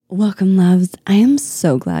Welcome, loves. I am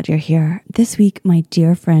so glad you're here. This week, my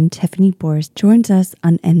dear friend Tiffany Borst joins us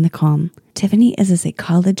on In the Calm. Tiffany is a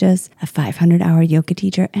psychologist, a 500-hour yoga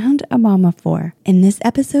teacher, and a mom of 4. In this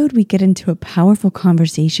episode, we get into a powerful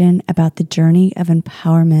conversation about the journey of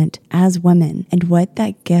empowerment as women and what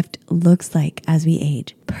that gift looks like as we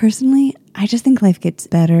age. Personally, I just think life gets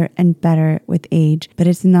better and better with age, but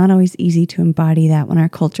it's not always easy to embody that when our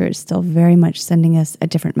culture is still very much sending us a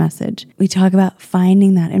different message. We talk about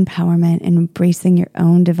finding that empowerment and embracing your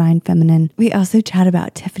own divine feminine. We also chat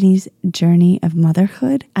about Tiffany's journey of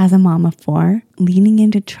motherhood as a mom of 4, leaning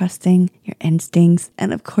into trusting your instincts,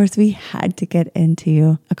 and of course, we had to get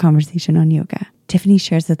into a conversation on yoga. Tiffany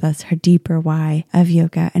shares with us her deeper why of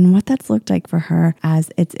yoga and what that's looked like for her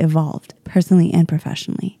as it's evolved, personally and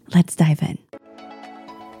professionally. Let's dive in.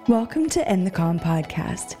 Welcome to In the Calm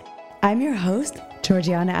podcast. I'm your host,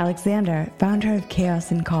 Georgiana Alexander, founder of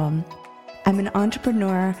Chaos and Calm. I'm an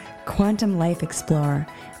entrepreneur, quantum life explorer,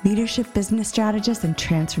 leadership business strategist, and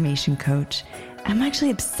transformation coach. I'm actually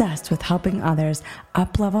obsessed with helping others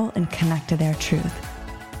up-level and connect to their truth.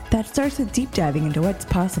 That starts with deep diving into what's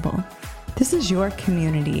possible. This is your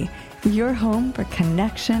community, your home for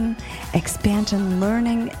connection, expansion,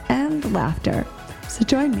 learning, and laughter. So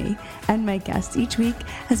join me and my guests each week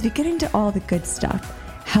as we get into all the good stuff: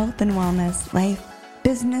 health and wellness, life,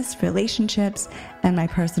 business, relationships, and my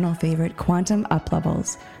personal favorite, quantum up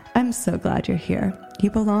levels. I'm so glad you're here. You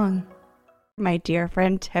belong. My dear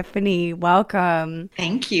friend Tiffany, welcome.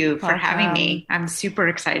 Thank you for having me. I'm super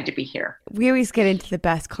excited to be here. We always get into the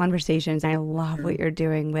best conversations. I love what you're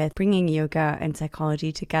doing with bringing yoga and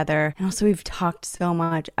psychology together. And also we've talked so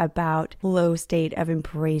much about flow state of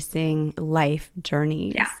embracing life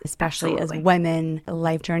journeys, especially as women,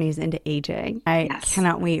 life journeys into aging. I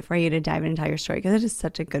cannot wait for you to dive into your story because it is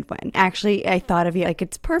such a good one. Actually, I thought of you like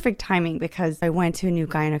it's perfect timing because I went to a new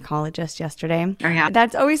gynecologist yesterday. Oh, yeah.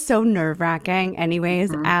 That's always so nerve-wracking.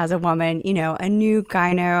 Anyways, as a woman, you know, a new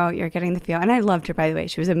gyno, you're getting the feel. And I loved her, by the way.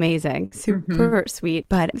 She was amazing, super sweet.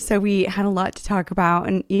 But so we had a lot to talk about.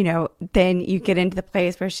 And, you know, then you get into the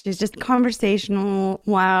place where she's just conversational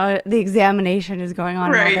while the examination is going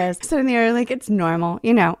on. Right. And all this. So there, like, it's normal,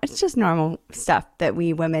 you know, it's just normal stuff that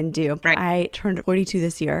we women do. Right. I turned 42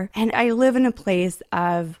 this year and I live in a place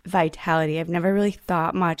of vitality. I've never really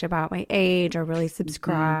thought much about my age or really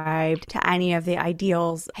subscribed to any of the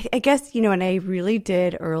ideals. I guess, you know, and I really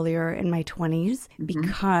did earlier in my 20s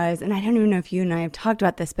because, and I don't even know if you and I have talked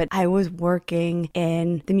about this, but I was working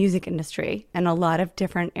in the music industry in a lot of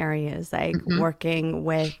different areas, like working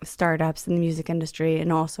with startups in the music industry.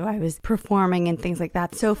 And also I was performing and things like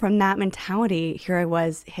that. So from that mentality, here I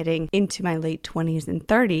was hitting into my late 20s and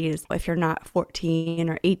 30s. If you're not 14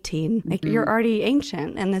 or 18, like you're already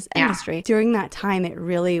ancient in this industry. During that time, it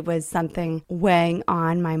really was something weighing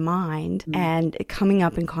on my mind and coming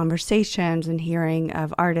up in conversation and hearing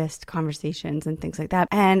of artist conversations and things like that.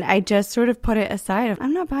 And I just sort of put it aside.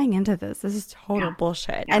 I'm not buying into this. This is total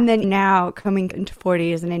bullshit. And then now coming into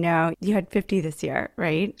 40s, and I know you had 50 this year,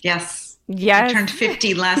 right? Yes. Yes. I turned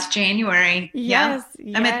 50 last January. Yes.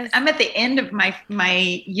 I'm at the end of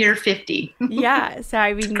my year 50. Yeah. So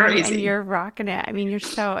I mean, crazy. And you're rocking it. I mean, you're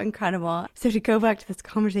so incredible. So to go back to this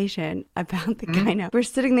conversation about the gyno, we're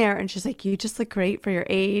sitting there and she's like, you just look great for your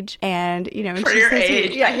age. And, you know, and for your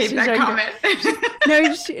age. I hate that comment.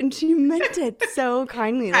 No, she meant it so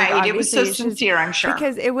kindly. Like, right. It was so sincere, I'm sure.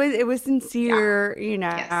 Because it was sincere, you know,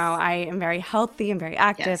 I am very healthy, I'm very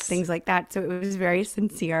active, things like that. So it was very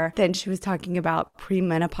sincere. Then she was talking about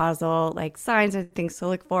premenopausal like signs and things to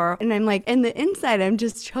look for. And I'm like, in the inside, I'm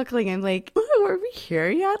just chuckling. I'm like, oh, are we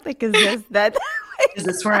here yet? Like, is this that? Is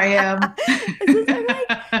this where I am? I'm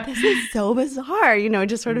like, this is so bizarre. You know, it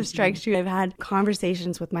just sort of strikes you. I've had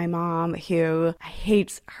conversations with my mom who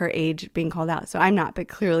hates her age being called out. So I'm not, but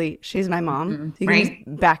clearly she's my mom. So you can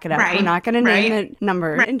just back it up. We're not going to name the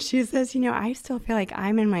number. And she says, you know, I still feel like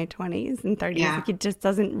I'm in my 20s and 30s. Like it just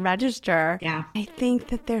doesn't register. Yeah. I think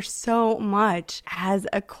that there's so much as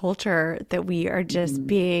a culture that we are just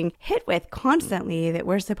being hit with constantly that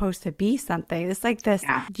we're supposed to be something. It's like this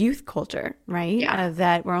youth culture, right? Yeah.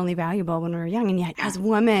 That we're only valuable when we're young. And yet as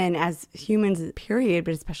women, as humans, period,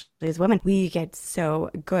 but especially as women, we get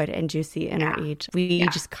so good and juicy in our age. We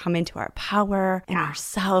just come into our power and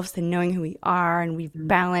ourselves and knowing who we are. And we've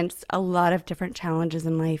balanced a lot of different challenges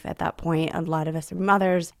in life at that point. A lot of us are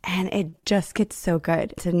mothers. And it just gets so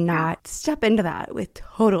good to not step into that with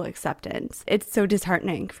total acceptance. It's so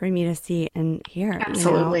disheartening for me to see and hear.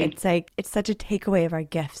 Absolutely. You know? It's like, it's such a takeaway of our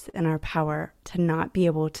gifts and our power to not be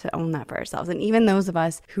able to own that for ourselves. And even those of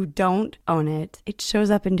us who don't own it, it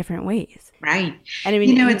shows up in different ways. Right. And I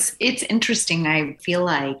mean, it's interesting. I feel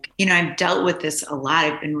like, I've dealt with this a lot.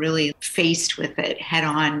 I've been really faced with it head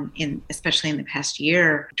on especially in the past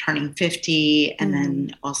year, turning 50 and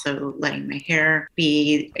then also letting my hair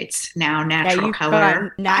be, it's now natural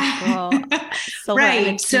color. Natural silver. Right.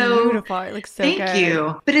 And it's so beautiful. It looks so good. Thank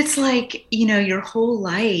you. But it's like, your whole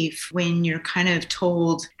life when you're kind of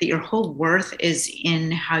told that your whole worth is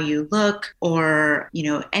in how you look, or,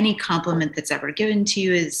 any compliment that's ever given to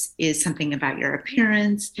you is something about your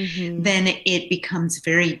appearance, then it becomes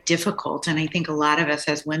very difficult. And I think a lot of us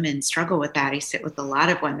as women struggle with that. I sit with a lot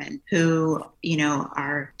of women who,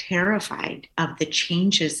 are terrified of the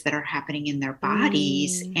changes that are happening in their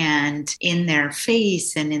bodies and in their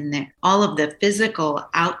face and in all of the physical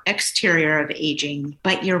exterior of aging.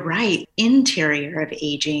 But you're right, interior of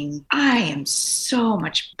aging, I am so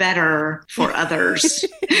much better for others.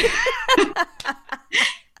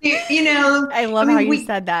 I love how you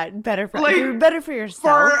said that. Better for you're better for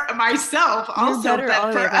yourself. For myself, also better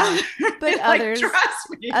but for others. But others, trust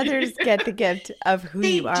me. Others get the gift of who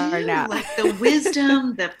you are now. Like the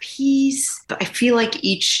wisdom, the peace. I feel like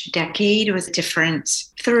each decade was different.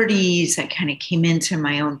 30s, I kind of came into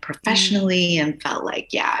my own professionally and felt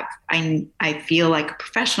like, I feel like a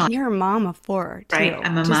professional. You're a mom of 4, too. Right,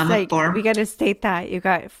 I'm a mom of 4. We got to state that. You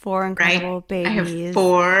got 4 incredible babies. I have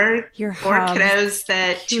 4 kiddos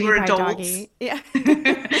that 2 are adults. Yeah.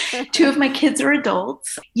 2 of my kids are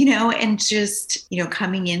adults, and just,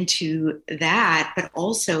 coming into that, but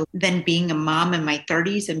also then being a mom in my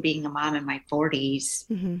 30s and being a mom in my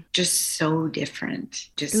 40s, just so different.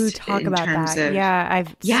 Just talk about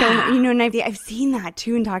that. I've seen that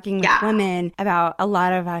too in talking with women about a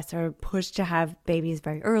lot of us are pushed to have babies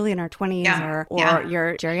very early in our 20s or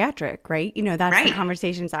you're geriatric, right? That's the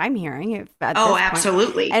conversations I'm hearing.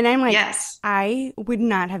 Absolutely. And I'm like, I would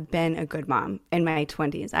not have been a good mom in my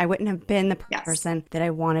 20s. I wouldn't have been the person that I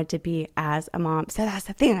wanted to be as a mom. So that's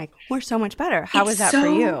the thing. Like, we're so much better. How was that for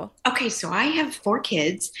you? Okay, so I have 4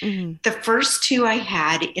 kids. The first 2 I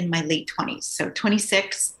had in my late 20s. So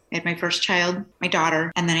 26, I had my first child, my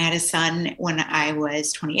daughter, and then I had a son when I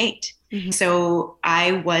was 28. So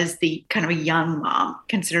I was the kind of a young mom,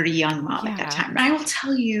 considered a young mom at that time. And I will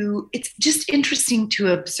tell you, it's just interesting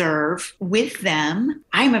to observe with them.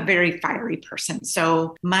 I'm a very fiery person.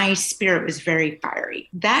 So my spirit was very fiery.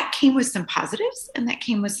 That came with some positives and that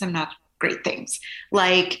came with some not great things.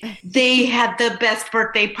 Like they had the best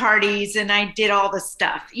birthday parties and I did all the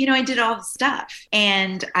stuff. I did all the stuff.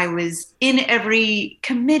 And I was in every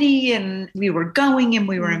committee and we were going and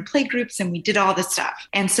we were in play groups and we did all the stuff.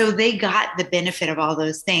 And so they got the benefit of all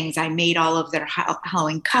those things. I made all of their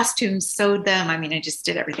Halloween costumes, sewed them. I mean, I just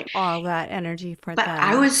did everything. All that energy for them. But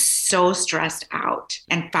I was so stressed out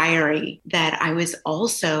and fiery that I was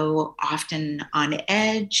also often on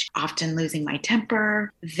edge, often losing my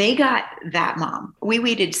temper. They got that mom. We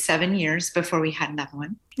waited 7 years before we had another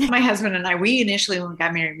one. My husband and I, we initially, when we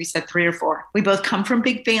got married, we said 3 or 4. We both come from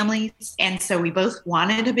big families. And so we both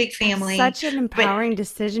wanted a big family. Such an empowering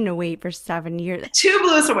decision to wait for 7 years. 2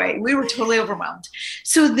 blew us away. We were totally overwhelmed.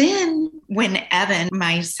 So then when Evan,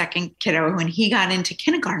 my second kiddo, when he got into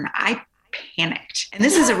kindergarten, I panicked. And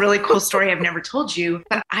this is a really cool story I've never told you,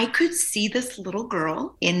 but I could see this little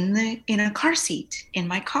girl in a car seat in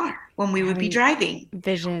my car when we would be driving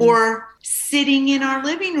or sitting in our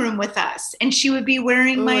living room with us. And she would be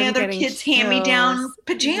wearing my other kids' hand-me-down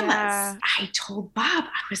pajamas. Yeah. I told Bob,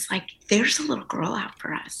 I was like, there's a little girl out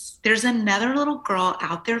for us. There's another little girl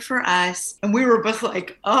out there for us. And we were both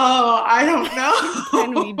like, oh, I don't know.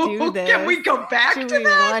 Can we do this? Can we go back to that? Do we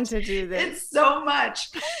want to do this? It's so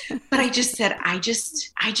much. But I just said, I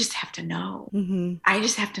just have to know. I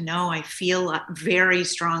just have to know. I feel very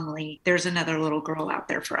strongly there's another little girl out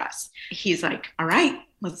there for us. He's like, all right,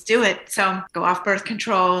 let's do it. So go off birth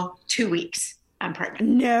control, 2 weeks. I'm pregnant.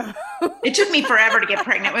 No. It took me forever to get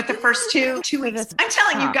pregnant with the first 2 weeks. I'm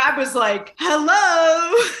telling you, God was like,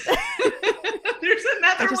 hello. There's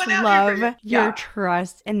another one out here. I love your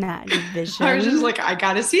trust in that vision. I was just like, I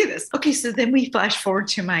got to see this. Okay, so then we flash forward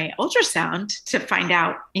to my ultrasound to find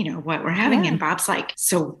out, what we're having. And Bob's like,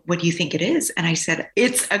 so what do you think it is? And I said,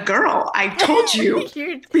 it's a girl. I told you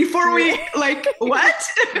before we, what?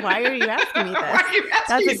 Why are you asking me this? Why are you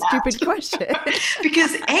asking That's a stupid question.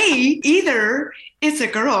 Because either it's a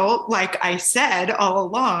girl, like I said all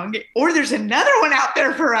along, or there's another one out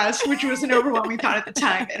there for us, which was an overwhelming thought at the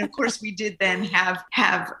time. And of course, we did then have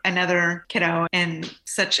another kiddo, and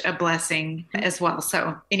such a blessing as well.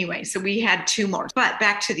 So anyway, so we had two more. But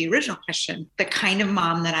back to the original question, the kind of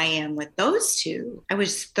mom that I am with those two, I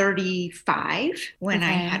was 35 when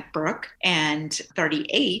I had Brooke and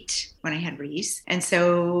 38 when I had Reese. And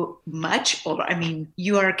so much older. I mean,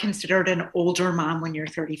 you are considered an older mom when you're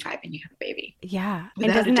 35 and you have a baby. Yeah.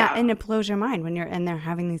 And it blows your mind when you're in there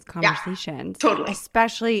having these conversations. Yeah, totally.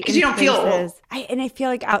 Especially because you don't feel old. I feel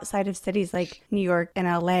like outside of cities like New York and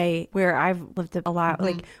LA, where I've lived a lot,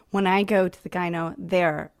 like when I go to the gyno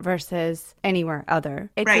there versus anywhere other,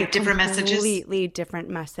 it's a different messages. Completely different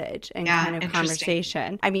message and kind of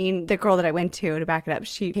conversation. I mean, the girl that I went to back it up,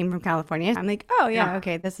 she came from California. I'm like, oh yeah,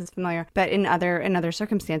 okay, this is familiar. But in other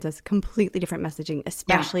circumstances, completely different messaging,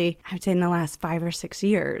 especially I would say in the last 5 or 6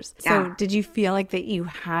 years. So did you feel like that you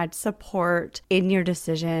had support in your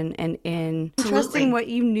decision and in trusting what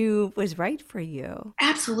you knew was right for you?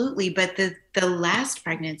 Absolutely. But the last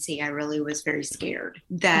pregnancy, I really was very scared.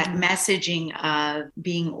 That messaging of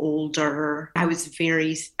being older, I was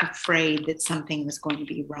very afraid that something was going to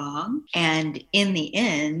be wrong. And in the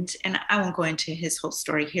end, and I won't go into his whole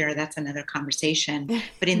story here, that's another conversation.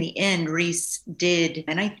 But in the end, Reese did.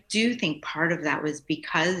 And I do think part of that was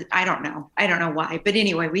because, I don't know why. But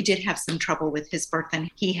anyway, we did have some trouble with his birth,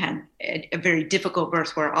 and he had a very difficult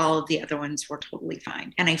birth where all of the other ones were totally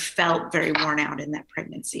fine. And I felt very worn out in that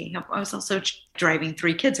pregnancy. I was also driving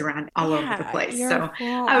 3 kids around all over the place. So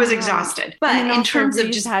I was exhausted. But in terms of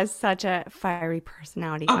just has such a fiery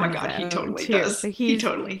personality. Oh my God, he totally does. So he's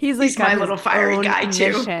like my little fiery guy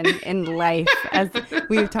too. Mission in life, as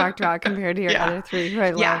we've talked about, compared to your other 3 who I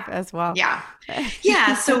love as well. Yeah.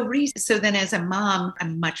 So then as a mom,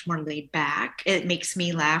 I'm much more laid back. It makes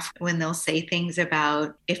me laugh when they'll say things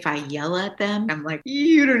about if I yell at them. I'm like,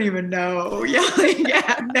 you don't even know yelling.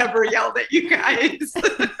 I've never yelled at you guys.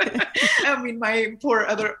 I mean, my poor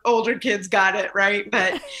other older kids got it, right?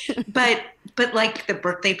 But like the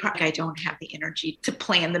birthday party, I don't have the energy to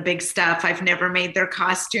plan the big stuff. I've never made their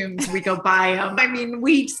costumes. We go buy them. I mean,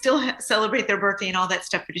 we still celebrate their birthday and all that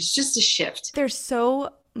stuff, but it's just a shift. There's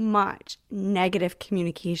so much negative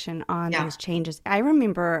communication on those changes. I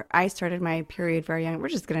remember I started my period very young. We're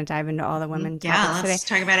just going to dive into all the women topics let's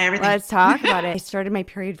talk about everything. Let's talk about it. I started my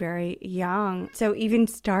period very young. So even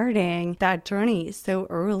starting that journey so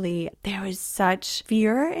early, there was such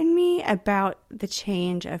fear in me about the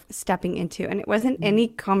change of stepping into, and it wasn't any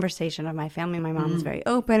conversation of my family. My mom was very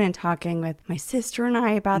open and talking with my sister and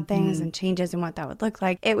I about things and changes and what that would look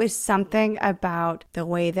like. It was something about the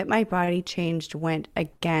way that my body changed went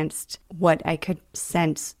against what I could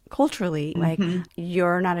sense culturally. Like,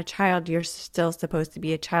 you're not a child, you're still supposed to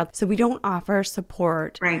be a child. So we don't offer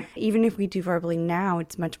support. Right. Even if we do verbally now,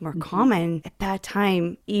 it's much more common. At that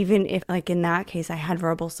time, even if like in that case, I had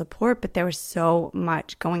verbal support, but there was so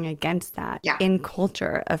much going against that in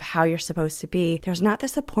culture of how you're supposed to be. There's not the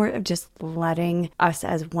support of just letting us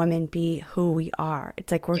as women be who we are.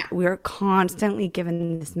 It's like we're constantly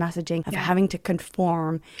given this messaging of having to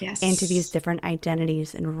conform into these different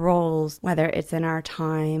identities and roles, whether it's in our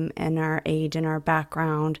time and our age and our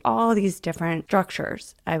background, all these different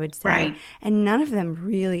structures, I would say. Right. And none of them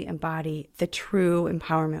really embody the true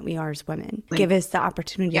empowerment we are as women. Give us the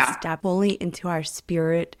opportunity to step fully into our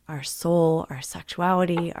spirit, our soul, our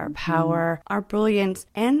sexuality, our power, our brilliance,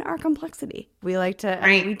 and our complexity. We like to,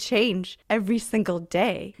 we change every single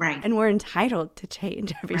day. Right. And we're entitled to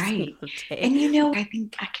change every single day. And I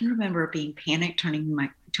think I can remember being panicked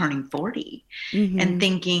turning 40 and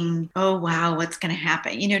thinking, oh, wow, what's going to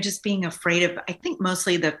happen? Just being afraid of, I think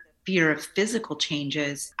mostly the fear of physical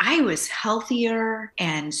changes. I was healthier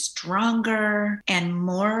and stronger and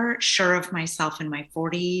more sure of myself in my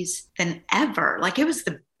 40s than ever. Like, it was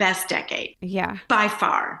the best decade. Yeah. By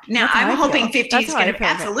far. Now, I'm hoping 50 is going to,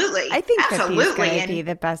 absolutely. I think 50 is going to be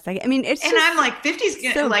the best decade. I mean, it's and I'm like, 50 is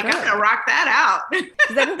going to, I'm going to rock that out.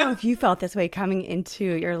 Because I don't know if you felt this way coming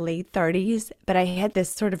into your late 30s, but I had this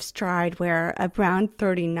sort of stride where around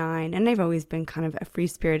 39, and I've always been kind of a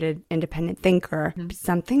free-spirited, independent thinker,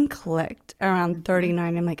 something clicked around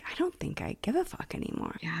 39. I'm like, I don't think I give a fuck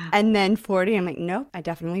anymore. Yeah. And then 40, I'm like, nope, I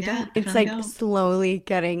definitely don't. It's like slowly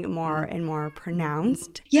getting more and more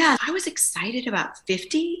pronounced. Yeah, I was excited about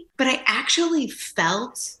 50, but I actually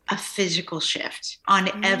felt a physical shift on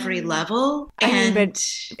every level. But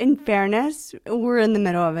in fairness, we're in the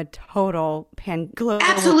middle of a total global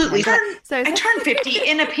absolutely. pandemic. I turned 50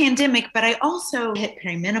 in a pandemic, but I also hit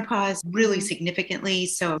perimenopause really significantly.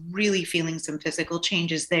 So really feeling some physical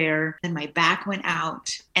changes there. Then my back went out.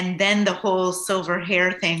 And then the whole silver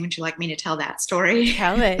hair thing. Would you like me to tell that story?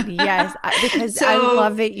 Tell it. Yes. Because I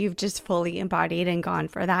love that you've just fully embodied and gone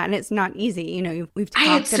for that. And it's not easy. You know, we've talked I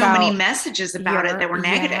had so about many messages about it that were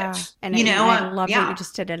negative. Yeah. And you know, I love that you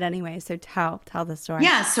just did it anyway. So tell the story.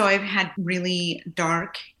 Yeah. So I've had really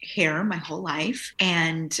dark hair my whole life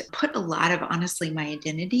and put a lot of, honestly, my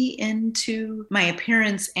identity into my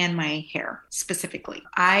appearance and my hair specifically.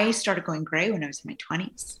 I started going gray when I was in my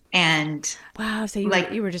 20s. And wow, so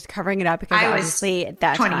you were just covering it up because I obviously at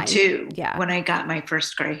that 22 time, when I got my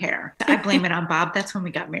first gray hair. I blame it on Bob. That's when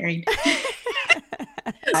we got married.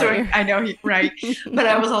 So I know, right? But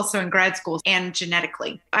I was also in grad school, and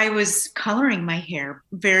genetically, I was coloring my hair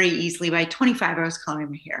very easily. By 25, I was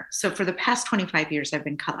coloring my hair. So for the past 25 years, I've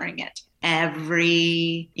been coloring it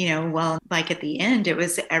every, like at the end, it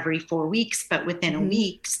was every 4 weeks, but within a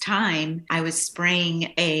week's time, I was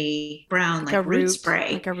spraying a brown, like root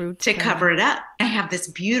spray to cover it up. I have this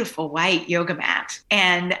beautiful white yoga mat,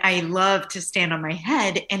 and I love to stand on my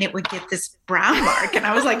head, and it would get this brown mark. And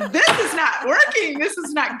I was like, this is not working. This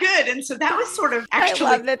is not good. And so that was sort of actually,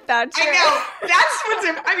 I love that that's I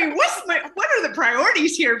know, what are the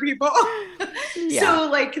priorities here, people? Yeah. So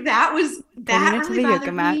like that really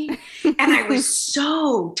bothered me. And I was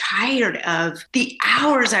so tired of the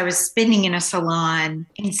hours I was spending in a salon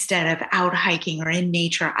instead of out hiking or in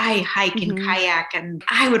nature. I hike and kayak, and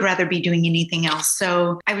I would rather be doing anything else.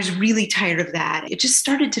 So I was really tired of that. It just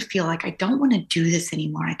started to feel like I don't want to do this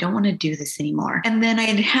anymore. I don't want to do this anymore. And then I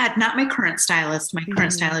had not my current stylist. My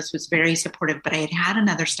current stylist was very supportive, but I had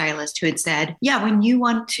another stylist who had said, yeah, when you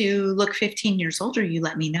want to look 15 years older, you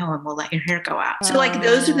let me know and we'll let your hair go out. So like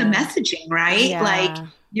those are the messaging, right? Yeah. Like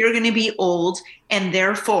you're going to be old, and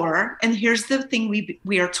therefore, and here's the thing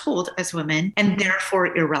we are told as women, and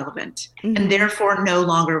therefore irrelevant, and therefore no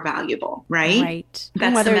longer valuable, right? Right. That's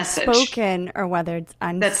and whether the it's message. Spoken or whether it's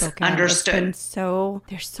unspoken. That's understood.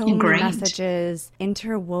 There's so ingrained. many messages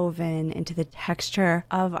interwoven into the texture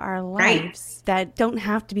of our lives that don't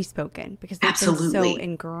have to be spoken because they've been so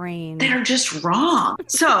ingrained. That are just wrong.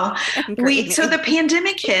 So the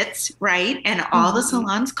pandemic hits, right? And all the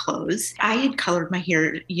salons closed. I had colored my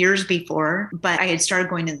hair years before, but I had started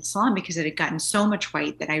going to the salon because it had gotten so much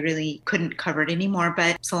white that I really couldn't cover it anymore.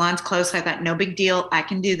 But salons closed, so I thought, no big deal. I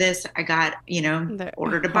can do this. I got,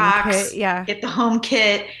 ordered a box, get the home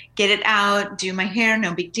kit, get it out, do my hair,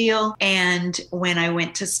 no big deal. And when I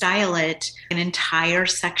went to style it, an entire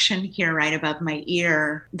section here right above my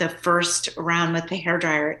ear, the first round with the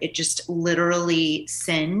hairdryer, it just literally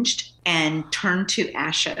singed and turned to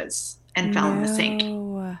ashes and fell in the sink.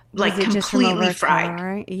 Like completely fried.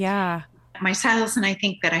 Right? Yeah. My stylist and I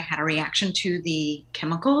think that I had a reaction to the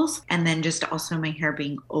chemicals and then just also my hair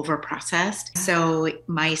being over processed. So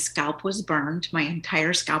my scalp was burned. My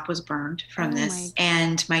entire scalp was burned from this.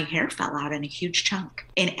 And my hair fell out in a huge chunk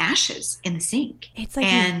in ashes in the sink. It's like,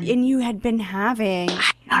 and you had been having.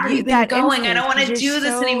 I'd already been going, I don't want to do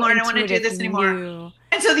this anymore. I don't want to do this anymore.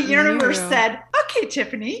 And so the universe said, okay,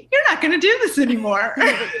 Tiffany, you're not going to do this anymore.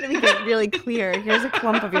 Let me get really clear. Here's a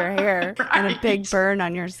clump of your hair and a big burn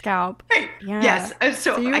on your scalp. Right. Yeah. Yes.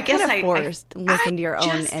 So you I guess I forced to listen to your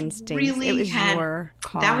own instincts. Really it was your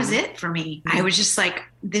call. That was it for me. I was just like,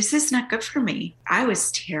 this is not good for me. I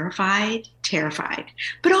was terrified.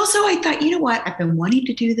 But also I thought, you know what? I've been wanting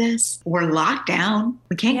to do this. We're locked down.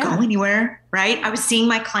 We can't go anywhere, right? I was seeing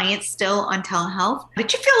my clients still on telehealth.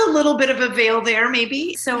 But you feel a little bit of a veil there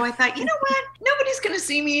maybe. So I thought, you know what? Nobody's going to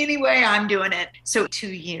see me anyway. I'm doing it. So 2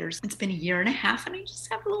 years. It's been a year and a half and I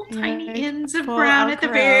just have little tiny ends of brown at the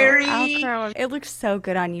very. It looks so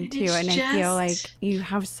good on you too. And I feel like you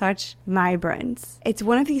have such vibrance. It's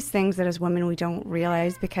one of these things that as women we don't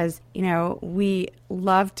realize because, we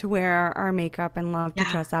love to wear our makeup and love to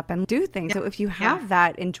dress up and do things. So if you have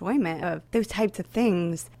that enjoyment of those types of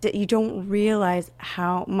things, that you don't realize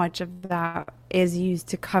how much of that is used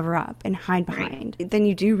to cover up and hide behind. Then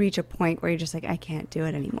you do reach a point where you're just like, I can't do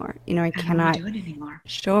it anymore. I cannot do it anymore.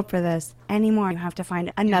 Show up for this anymore. You have to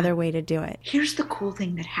find another way to do it. Here's the cool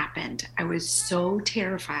thing that happened. I was so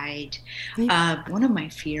terrified. One of my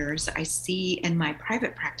fears I see in my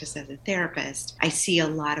private practice as a therapist, I see a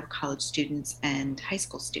lot of college students and high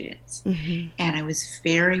school students. And I was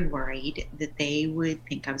very worried that they would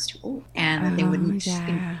think I was too old and that they wouldn't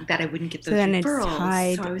think that I wouldn't get those referrals. It's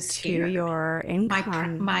tied so I was to your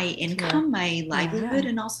income. My income, my livelihood,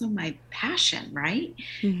 and also my passion, right?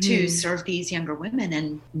 To serve these younger women,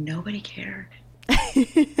 and nobody cared.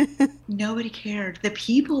 Nobody cared. The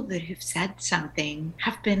people that have said something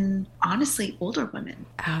have been honestly older women.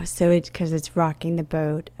 Oh, so it's because it's rocking the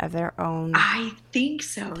boat of their own. I think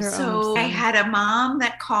so. Their So own I sense. had a mom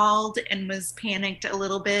that called and was panicked a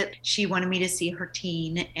little bit. She wanted me to see her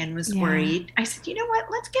teen and was worried. I said, you know what?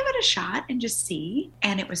 Let's give it a shot and just see.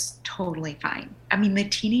 And it was totally fine. I mean, the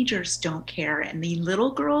teenagers don't care. And the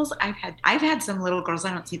little girls, I've had some little girls,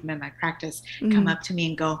 I don't see them in my practice, come up to me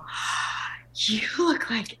and go, you look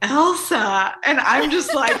like Elsa. And I'm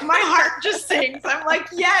just like, my heart just sinks. I'm like,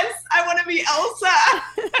 yes, I want to be Elsa.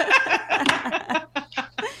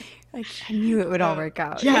 Like, I knew it would all work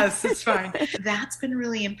out. Yes, it's fine. That's been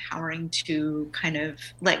really empowering to kind of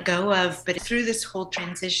let go of. But through this whole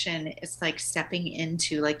transition, it's like stepping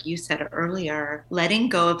into, like you said earlier, letting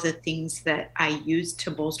go of the things that I used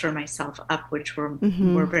to bolster myself up, which were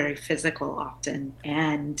very physical often,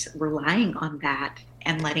 and relying on that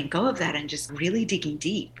and letting go of that and just really digging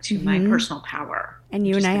deep to my personal power. And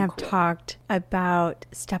you and I have talked about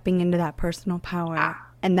stepping into that personal power.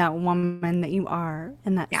 And that woman that you are,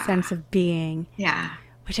 and that sense of being. Yeah.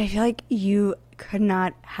 Which I feel like you could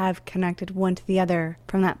not have connected one to the other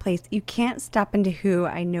from that place. You can't step into who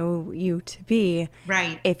I know you to be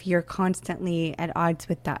if you're constantly at odds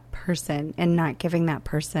with that person and not giving that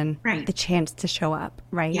person the chance to show up,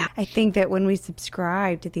 right? Yeah. I think that when we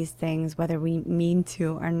subscribe to these things, whether we mean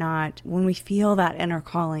to or not, when we feel that inner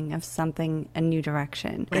calling of something, a new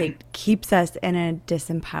direction, it keeps us in a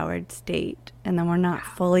disempowered state. And then we're not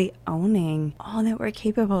fully owning all that we're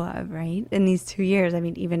capable of, right? In these 2 years, I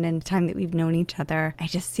mean, even in the time that we've known each other, I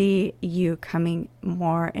just see you coming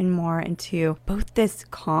more and more into both this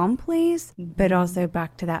calm place, but also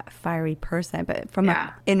back to that fiery person, but from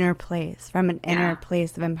an inner place, from an inner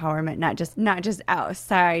place of empowerment, not just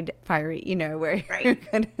outside fiery, you know, where you're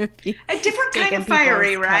going to be a different kind of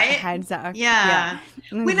fiery, right? Heads up. Yeah.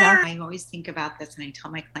 I always think about this, and I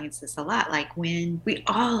tell my clients this a lot, like when we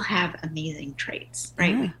all have amazing traits,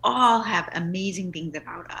 right? We all have amazing things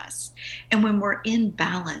about us. And when we're in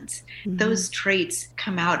balance, those traits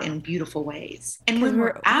come out in beautiful ways. And when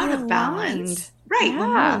we're out of balance, when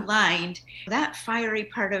we're aligned, that fiery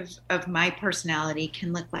part of my personality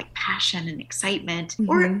can look like passion and excitement,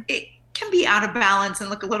 or it can be out of balance and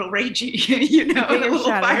look a little ragey, you know, a little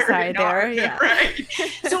fiery there. Right.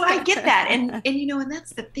 So I get that. And you know, and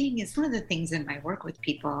that's the thing, is one of the things in my work with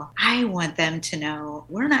people, I want them to know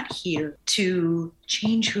we're not here to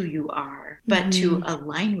change who you are, but to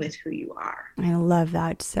align with who you are. I love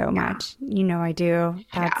that so much. You know, I do.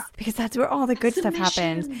 Because that's where all the good stuff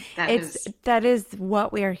happens. That is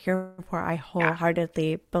what we are here for. I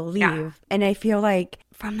wholeheartedly believe. And I feel like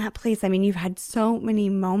from that place, I mean, you've had so many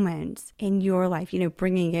moments in your life, you know,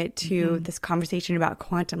 bringing it to this conversation about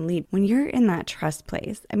quantum leap. When you're in that trust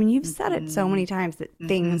place, I mean, you've said it so many times that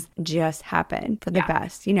things just happen for the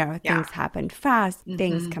best. You know, things happen fast,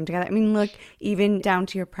 things come together. I mean, look, even down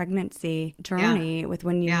to your pregnancy journey with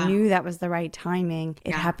when you knew that was the right timing,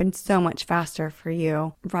 it happened so much faster for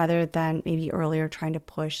you rather than maybe earlier trying to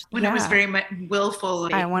push. When it was very much willful.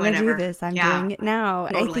 I want to do this. I'm doing it now.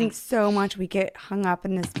 Totally. I think so much we get hung up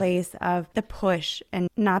in this place of the push and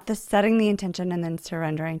not the setting the intention and then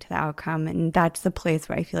surrendering to the outcome. And that's the place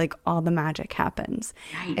where I feel like all the magic happens,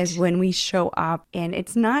 is when we show up and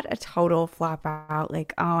it's not a total flop out,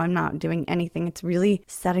 like, oh, I'm not doing anything. It's really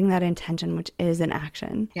setting that intention, which is an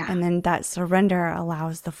action. And then that surrender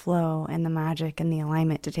allows the flow and the magic and the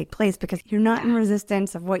alignment to take place because you're not in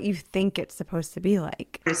resistance of what you think it's supposed to be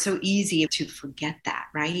like. It's so easy to forget that,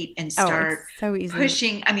 right? And start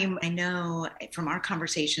pushing. I mean, I know from our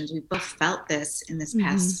conversations, we both felt this in this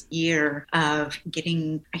past year of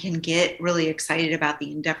I can get really excited about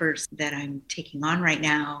the endeavors that I'm taking on right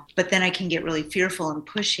now, but then I can get really fearful and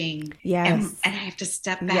pushing. And I have to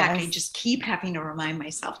step back. I just keep having to remind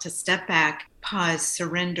myself to step back, pause,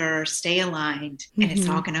 surrender, stay aligned, and it's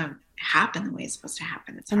all going to happen the way it's supposed to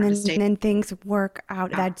happen. It's hard to stay. And then things work out.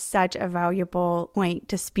 That's such a valuable point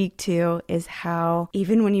to speak to, is how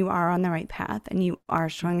even when you are on the right path and you are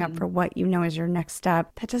showing up for what you know is your next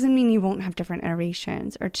step, that doesn't mean you won't have different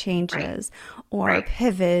iterations or changes or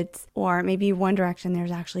pivots, or maybe one direction there's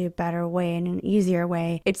actually a better way and an easier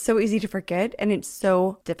way. It's so easy to forget, and it's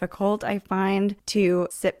so difficult, I find, to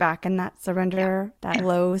sit back in that surrender, that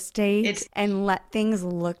low state, and let things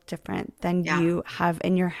look different than you have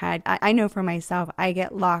in your head I know for myself, I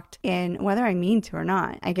get locked in, whether I mean to or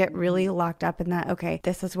not, I get really locked up in that, okay,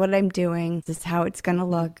 this is what I'm doing. This is how it's going to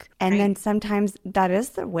look. And then sometimes that is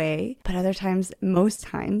the way, but other times, most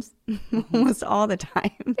times, almost all the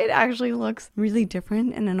time, it actually looks really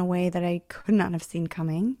different and in a way that I could not have seen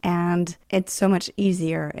coming. And it's so much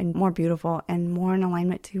easier and more beautiful and more in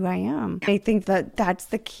alignment to who I am. I think that that's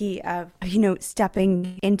the key of,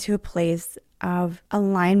 stepping into a place of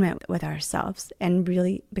alignment with ourselves and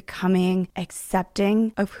really becoming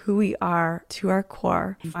accepting of who we are to our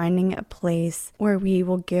core, finding a place where we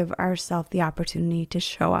will give ourselves the opportunity to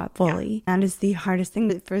show up fully. That is the hardest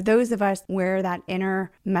thing. For those of us where that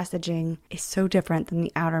inner messaging is so different than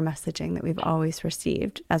the outer messaging that we've always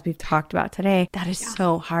received, as we've talked about today, that is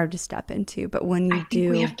so hard to step into. But when you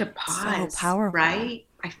do, we have to pause, so powerful. Right?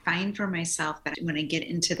 I find for myself that when I get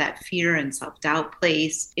into that fear and self-doubt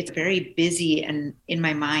place, it's very busy and in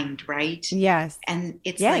my mind, right? Yes. And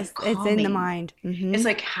it's like calming. It's in the mind. Mm-hmm. It's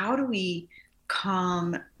like, how do we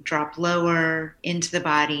calm, drop lower into the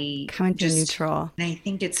body? Come into neutral. And I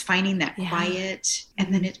think it's finding that quiet.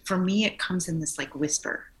 And then for me, it comes in this like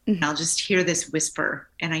whisper. And I'll just hear this whisper.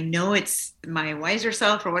 And I know it's my wiser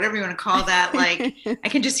self or whatever you want to call that. Like, I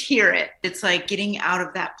can just hear it. It's like getting out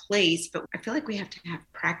of that place. But I feel like we have to have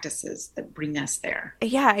practices that bring us there.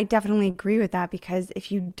 Yeah, I definitely agree with that, because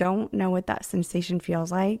if you don't know what that sensation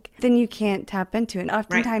feels like, then you can't tap into it. And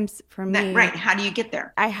oftentimes for me, how do you get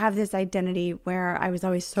there? I have this identity where I was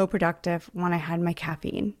always so productive when I had my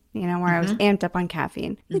caffeine, where I was amped up on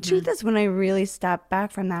caffeine. The truth is, when I really step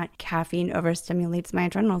back from that, caffeine overstimulates my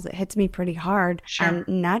adrenals. It hits me pretty hard. Sure. I'm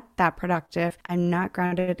not that productive. I'm not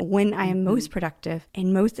grounded. When I am most productive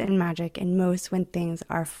and most in magic and most when things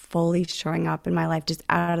are fully showing up in my life just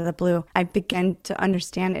out of the blue, I begin to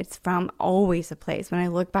understand it's from always a place. When I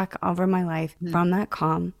look back over my life from that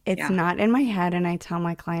calm, it's not in my head. And I tell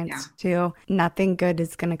my clients too, nothing good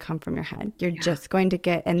is going to come from your head. You're just going to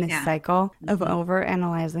get in this cycle of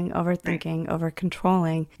over-analyzing, overthinking,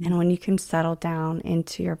 over-controlling. And when you can settle down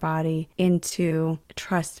into your body, into a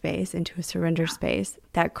trust space, into a surrender space,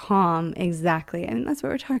 that calm, exactly. And that's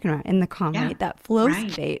what we're talking about in the calm, right? That flow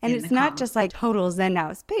state. And it's not just like total zen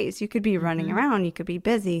out space. You could be running around, you could be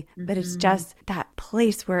busy, but it's just that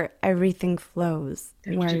place where everything flows,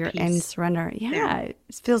 where you're in surrender. Yeah, it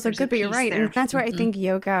feels so good, but you're right. And that's where I think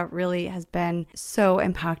yoga really has been so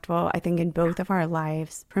impactful, I think, in both of our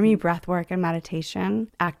lives. For me, breath work and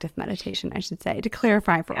meditation, active meditation, I should say, to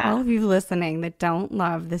clarify for all of you listening that don't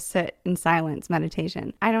love the sit in silence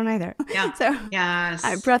meditation. I don't either.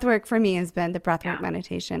 So breath work for me has been the breath work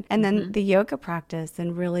meditation. And then the yoga practice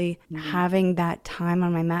and really having that time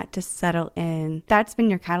on my mat to settle in. That's been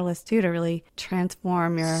your catalyst too, to really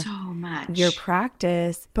transform your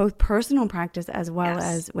practice, both personal practice as well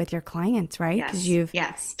as with your clients, right? Because you've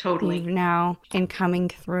now, in coming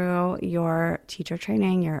through your teacher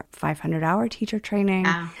training, your 500-hour teacher training,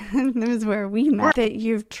 this is where we met, that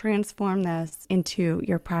you've transformed this into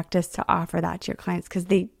your practice to offer that to your clients, because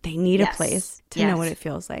they need a place to know what it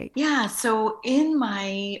feels like. Yeah. So in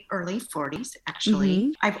my early 40s,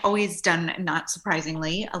 actually, I've always done, not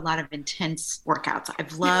surprisingly, a lot of intense workouts.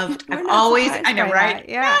 I've always, I know, right?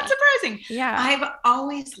 Not surprising. Yeah. I've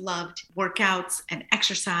always loved workouts and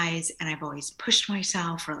exercise, and I've always pushed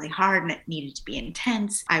myself really hard, and it needed to be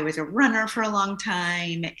intense. I was a runner for a long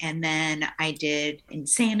time, and then I did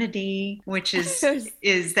Insanity, which is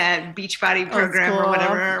that Beachbody program or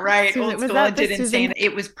whatever, right? Old school. I did Insanity.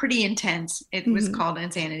 It was pretty intense. It was called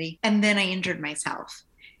Insanity. And then I injured myself.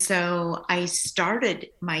 So I started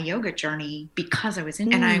my yoga journey because I was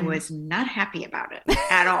and I was not happy about it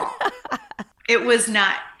at all. It was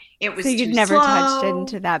not. It was so you'd never touched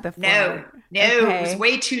into that before? No, it was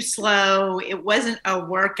way too slow. It wasn't a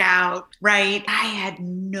workout, right? I had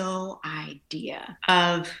no idea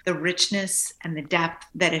of the richness and the depth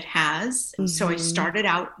that it has. So I started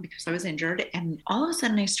out because I was injured, and all of a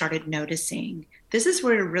sudden I started noticing, this is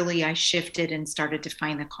where really I shifted and started to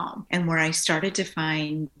find the calm, and where I started to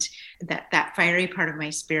find that fiery part of my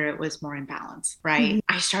spirit was more in balance, right?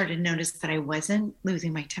 I started to notice that I wasn't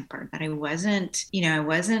losing my temper, that I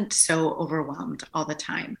wasn't so overwhelmed all the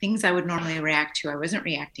time. Things I would normally react to, I wasn't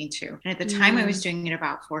reacting to. And at the time I was doing it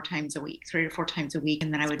about 3 to 4 times a week.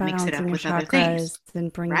 And then then I would mix it balancing up your with other things. chakras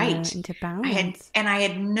and bringing it into balance. I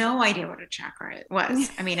had no idea what a chakra was.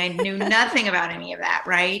 I mean, I knew nothing about any of that,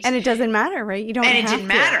 right? And it doesn't matter, right? You don't and have it didn't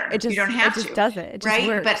to. matter. It just, you don't have it just to. does it. It just right?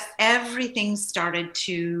 works. But everything started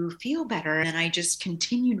to feel better. And I just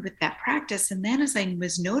continued with that practice. And then as I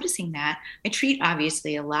was noticing that, I treat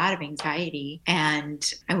obviously a lot of anxiety.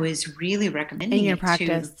 And I was really recommending in your it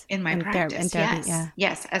practice. in my practice. Therapy,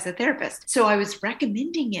 yes, as a therapist. So I was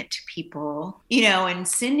recommending it to people, you know, and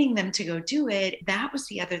sending them to go do it. That was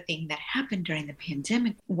the other thing that happened during the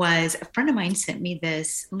pandemic. Was a friend of mine sent me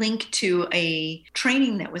this link to a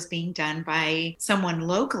training that was being done by someone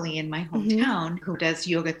locally in my hometown who does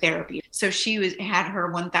yoga therapy. So she had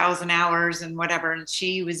her 1,000 hours and whatever, and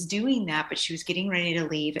she was doing that, but she was getting ready to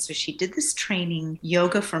leave. So she did this training,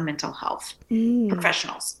 yoga for mental health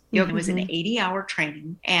professionals. Yoga was an 80-hour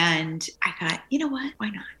training. And I thought, you know what? Why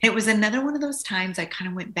not? It was another one of those times I kind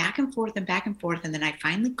of went back and forth. And then I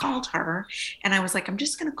finally called her and I was like, I'm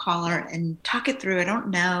just going to call her and talk it through. I don't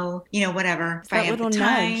know, you know, whatever. That little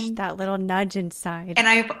nudge, that little nudge inside. And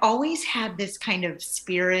I've always had this kind of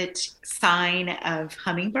spirit sign of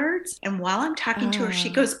hummingbirds. And while I'm talking to her, she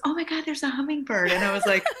goes, oh my God, there's a hummingbird. And I was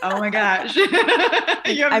like, oh my gosh, you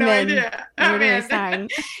have no idea. Sign.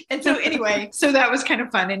 And so anyway, so that was kind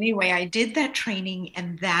of fun. Anyway, I did that training,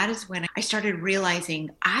 and that is when I started realizing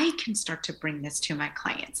I can start to bring this to my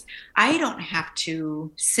clients. I don't have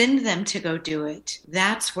to send them to go do it.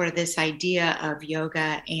 That's where this idea of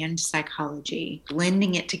yoga and psychology,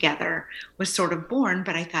 blending it together, was sort of born.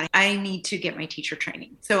 But I thought I need to get my teacher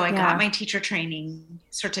training. So I got my teacher training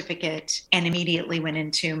certificate and immediately went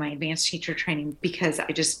into my advanced teacher training because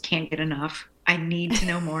I just can't get enough. I need to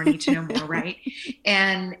know more, right?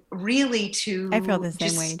 And really I feel the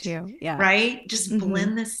same way too. Yeah. Right? Just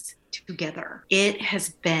blend this together. It has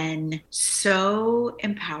been so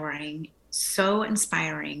empowering, so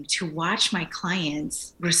inspiring to watch my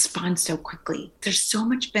clients respond so quickly. There's so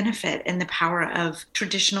much benefit in the power of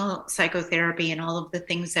traditional psychotherapy and all of the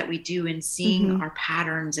things that we do in seeing our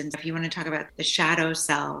patterns. And if you want to talk about the shadow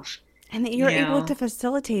self, and that you're able to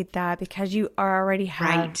facilitate that because you already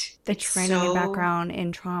have the training and background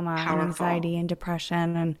in trauma and anxiety and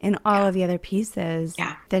depression and in all of the other pieces.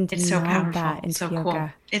 Yeah. Then to it's so powerful. That into yoga. Cool.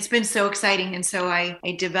 It's been so exciting. And so I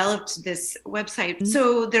developed this website.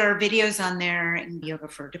 So there are videos on there, and yoga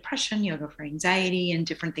for depression, yoga for anxiety, and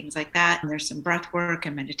different things like that. And there's some breath work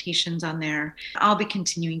and meditations on there. I'll be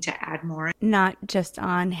continuing to add more. Not just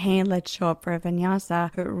on, hey, let's show up for a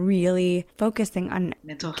vinyasa, but really focusing on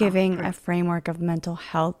giving a framework of mental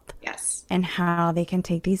health. Yes. And how they can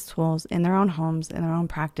take these tools in their own homes, in their own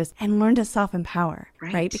practice, and learn to self-empower,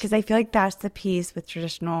 right? Because I feel like that's the piece with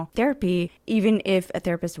traditional therapy. Even if a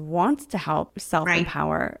therapist wants to help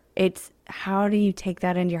self-empower, it's how do you take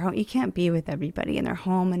that into your home? You can't be with everybody in their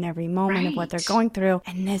home in every moment of what they're going through.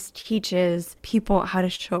 And this teaches people how to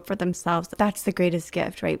show up for themselves. That's the greatest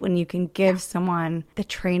gift, right? When you can give someone the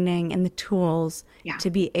training and the tools to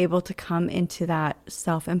be able to come into that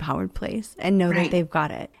self-empowered place and know that they've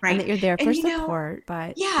got it. And that you're there for support.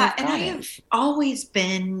 But and I have always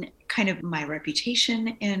been kind of, my reputation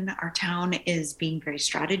in our town is being very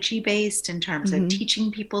strategy based in terms of teaching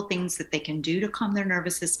people things that they can do to calm their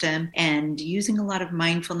nervous system, and using a lot of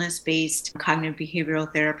mindfulness based cognitive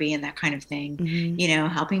behavioral therapy and that kind of thing, you know,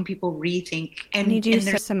 helping people rethink. And you do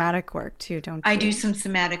some somatic work too, don't you? I do some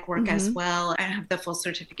somatic work as well. I have the full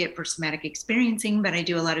certificate for somatic experiencing, but I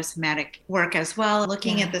do a lot of somatic work as well,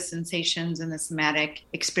 looking at the sensations and the somatic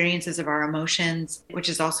experiences of our emotions, which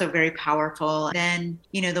is also very powerful. Then,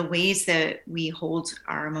 you know, the ways that we hold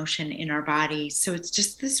our emotion in our body. So it's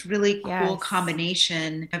just this really cool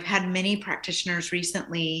combination. I've had many practitioners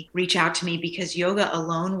recently reach out to me because yoga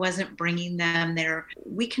alone wasn't bringing them there.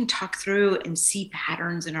 We can talk through and see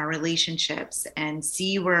patterns in our relationships and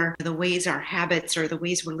see where the ways our habits or the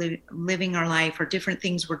ways we're living our life or different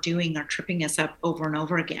things we're doing are tripping us up over and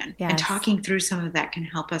over again. And talking through some of that can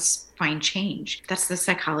help us find change. That's the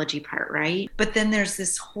psychology part, right? But then there's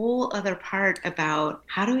this whole other part about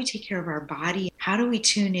how do we take care of our body? How do we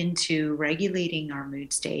tune into regulating our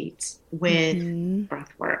mood states with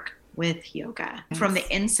breath work, with yoga? From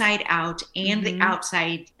the inside out and the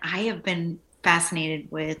outside, I have been fascinated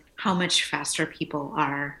with how much faster people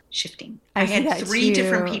are shifting. I had 3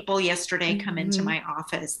 different people yesterday come into my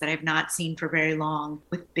office that I've not seen for very long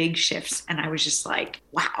with big shifts. And I was just like,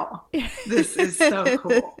 wow, this is so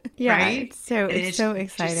cool. Right? So it's so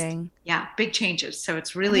exciting. Just, big changes. So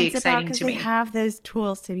it's really exciting to me. They have those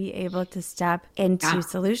tools to be able to step into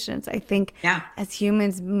solutions. I think as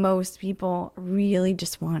humans, most people really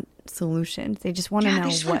just want solutions. They just want to know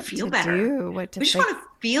what to do, what to We just want to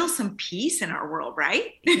feel some peace in our world,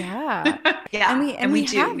 right? Yeah. Yeah. And we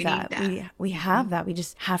have We that. need that. We have that. We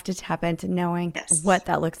just have to tap into knowing what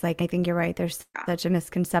that looks like. I think you're right. There's such a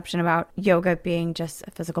misconception about yoga being just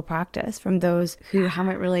a physical practice from those who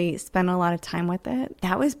haven't really spent a lot of time with it.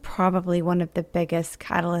 That was probably one of the biggest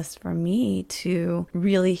catalysts for me to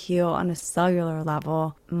really heal on a cellular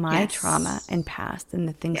level my trauma and past and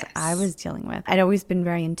the things I was dealing with. I'd always been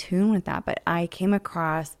very in tune with that, but I came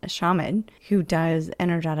across a shaman who does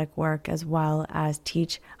energetic work as well as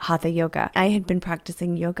teach hatha yoga. I had been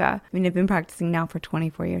practicing yoga. I mean, I've been practicing now for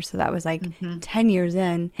 24 years. So that was like 10 years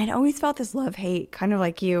in. And I always felt this love-hate, kind of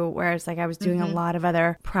like you, where it's like I was doing a lot of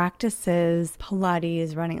other practices,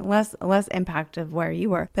 Pilates, running, less impact of where you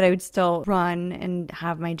were, but I would still run and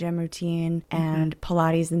have my gym routine and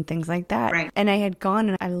Pilates and things like that. Right. And I had gone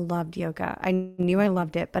and I loved yoga. I knew I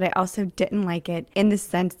loved it, but I also didn't like it in the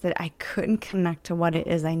sense that I couldn't connect to what it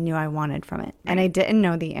is I knew I wanted from it. And I didn't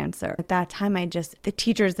know the answer. At that time, the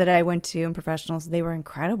teachers that I went to and professionals, they were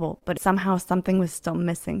incredible, but somehow something was still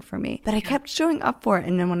missing for me. But I kept showing up for it.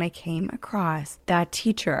 And then when I came across that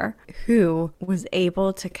teacher who was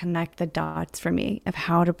able to connect the dots for me of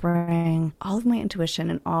how to bring all of my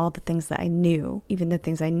intuition and all the things that I knew, even the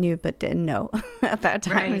things I knew but didn't know at that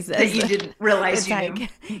time. That you didn't realize you knew.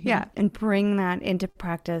 Yeah, and bring that into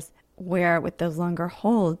practice where with those longer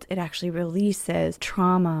holds, it actually releases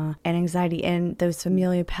trauma and anxiety and those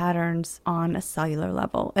familiar patterns on a cellular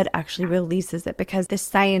level. It actually releases it because the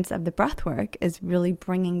science of the breath work is really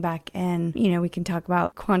bringing back in, we can talk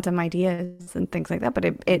about quantum ideas and things like that, but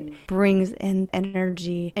it brings in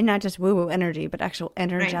energy and not just woo-woo energy, but actual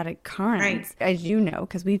energetic currents, as you know,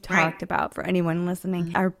 because we've talked about, for anyone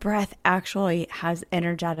listening, our breath actually has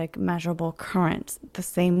energetic measurable currents, the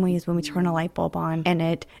same way as when we turn a light bulb on and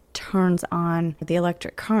it turns on the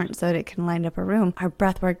electric current so that it can light up a room. Our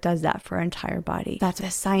breath work does that for our entire body. That's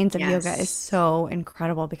the science of yoga is so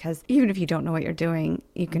incredible because even if you don't know what you're doing,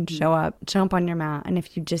 you can show up, jump on your mat, and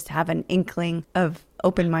if you just have an inkling of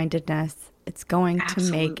open-mindedness, it's going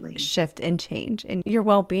to make shift and change in your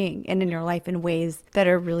well-being and in your life in ways that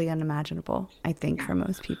are really unimaginable, I think, for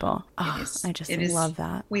most people. I just love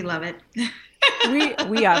that. We love it.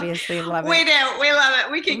 We obviously love it. We do. We love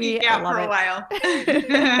it. We can geek out for a while. But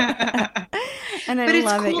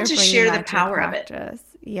it's cool to share the power of it.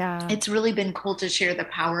 Yeah. It's really been cool to share the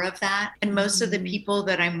power of that. And most of the people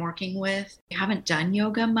that I'm working with haven't done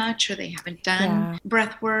yoga much, or they haven't done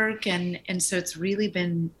breath work. And so it's really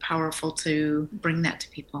been powerful to bring that to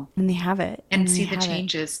people. And they have it. And see the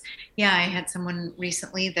changes. Yeah, I had someone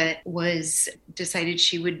recently that decided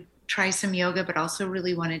she would try some yoga, but also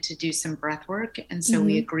really wanted to do some breath work. And so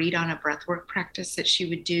we agreed on a breath work practice that she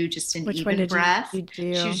would do, just an even breath.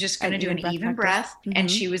 She was just going to do an even breath. And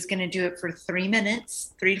she was going to do it for 3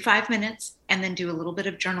 to 5 minutes, and then do a little bit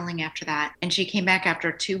of journaling after that. And she came back after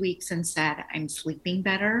 2 weeks and said, I'm sleeping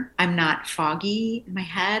better. I'm not foggy in my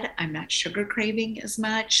head. I'm not sugar craving as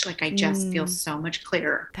much. Like I just feel so much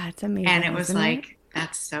clearer. That's amazing. And it was like,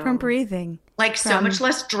 that's so from breathing, like so much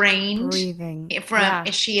less drained breathing from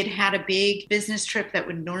she had a big business trip that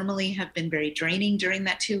would normally have been very draining during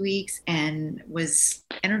that 2 weeks, and was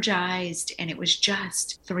energized, and it was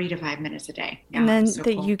just 3 to 5 minutes a day. And then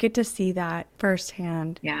you get to see that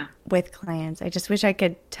firsthand with clients. I just wish I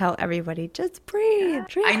could tell everybody, just breathe.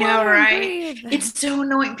 I know, right? It's so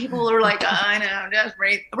annoying. People are like, I know, just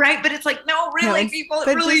breathe. Right. But it's like, no, really, people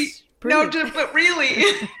really, but really.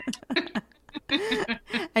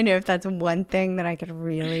 I know if that's one thing that I could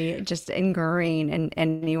really just ingrain in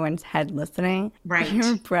anyone's head listening,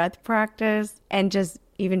 your breath practice and just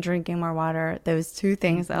even drinking more water, those two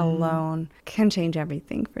things alone can change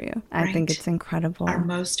everything for you. I think it's incredible. Our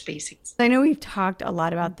most basics. I know we've talked a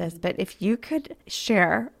lot about this, but if you could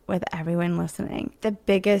share with everyone listening the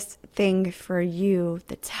biggest thing for you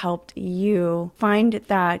that's helped you find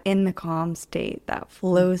that in the calm state, that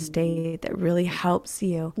flow state that really helps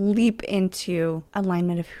you leap into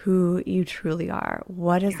alignment of who you truly are.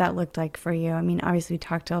 What does that look like for you? I mean, obviously we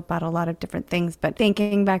talked about a lot of different things, but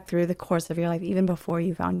thinking back through the course of your life, even before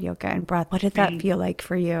you found yoga and breath, what did that feel like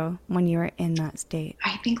for you when you were in that state?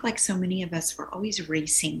 I think like so many of us, we're always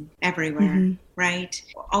racing everywhere. Right?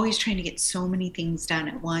 We're always trying to get so many things done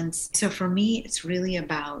at once. So for me, it's really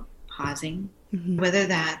about pausing, whether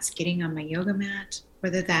that's getting on my yoga mat,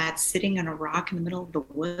 whether that's sitting on a rock in the middle of the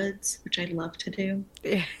woods, which I love to do,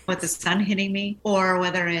 with the sun hitting me, or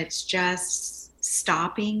whether it's just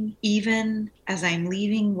stopping even as I'm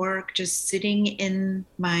leaving work, just sitting in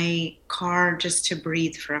my car just to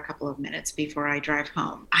breathe for a couple of minutes before I drive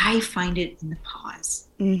home. I find it in the pause.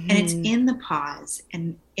 And it's in the pause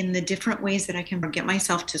and in the different ways that I can get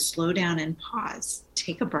myself to slow down and pause,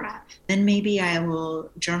 take a breath. Then maybe I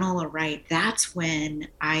will journal or write. That's when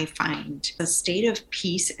I find a state of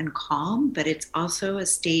peace and calm, but it's also a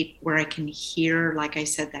state where I can hear, like I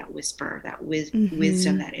said, that whisper, that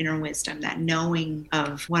wisdom, that inner wisdom, that knowing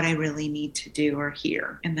of what I really need to do or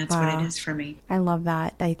hear. And that's what it is for me. I love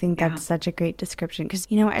that. I think that's such a great description because,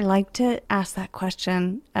 you know, I like to ask that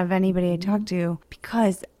question of anybody I talk to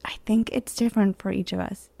because I think it's different for each of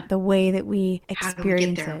us. The way that we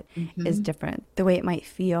experience it is different. The way it might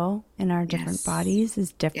feel in our different bodies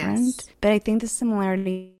is different. But I think the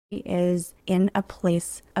similarity is in a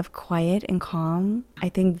place of quiet and calm. I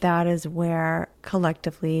think that is where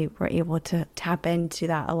collectively we're able to tap into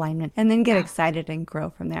that alignment and then get excited and grow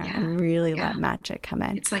from there and really let magic come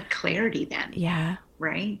in. It's like clarity then. Yeah.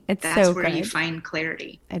 Right? That's so where you find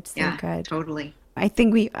clarity. It's so good. Totally. I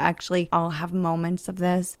think we actually all have moments of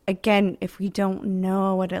this. Again, if we don't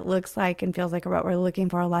know what it looks like and feels like what we're looking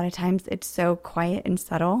for, a lot of times it's so quiet and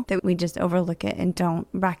subtle that we just overlook it and don't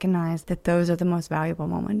recognize that those are the most valuable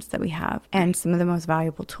moments that we have and some of the most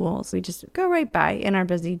valuable tools we just go right by in our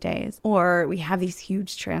busy days. Or we have these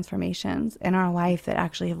huge transformations in our life that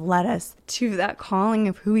actually have led us to that calling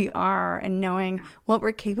of who we are and knowing what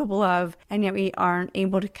we're capable of, and yet we aren't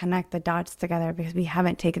able to connect the dots together because we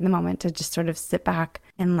haven't taken the moment to just sort of sit back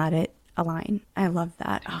and let it align. I love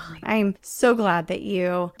that. Oh, I'm so glad that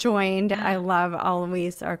you joined. I love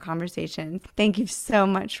always our conversations. Thank you so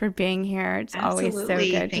much for being here. It's always so good to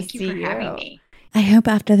see you. Thank you for having me. I hope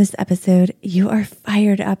after this episode, you are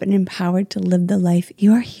fired up and empowered to live the life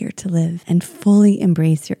you are here to live and fully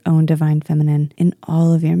embrace your own divine feminine in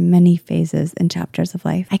all of your many phases and chapters of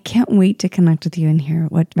life. I can't wait to connect with you and hear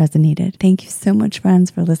what resonated. Thank you so much,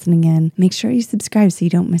 friends, for listening in. Make sure you subscribe so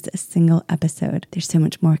you don't miss a single episode. There's so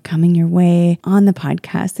much more coming your way on the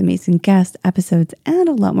podcast, amazing guest episodes, and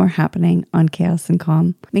a lot more happening on Chaos and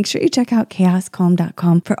Calm. Make sure you check out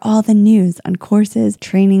chaoscalm.com for all the news on courses,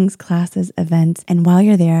 trainings, classes, events. And while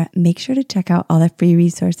you're there, make sure to check out all the free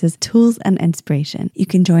resources, tools, and inspiration. You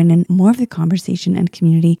can join in more of the conversation and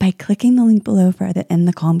community by clicking the link below for the In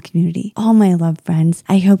the Calm community. All my love, friends,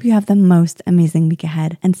 I hope you have the most amazing week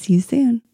ahead and see you soon.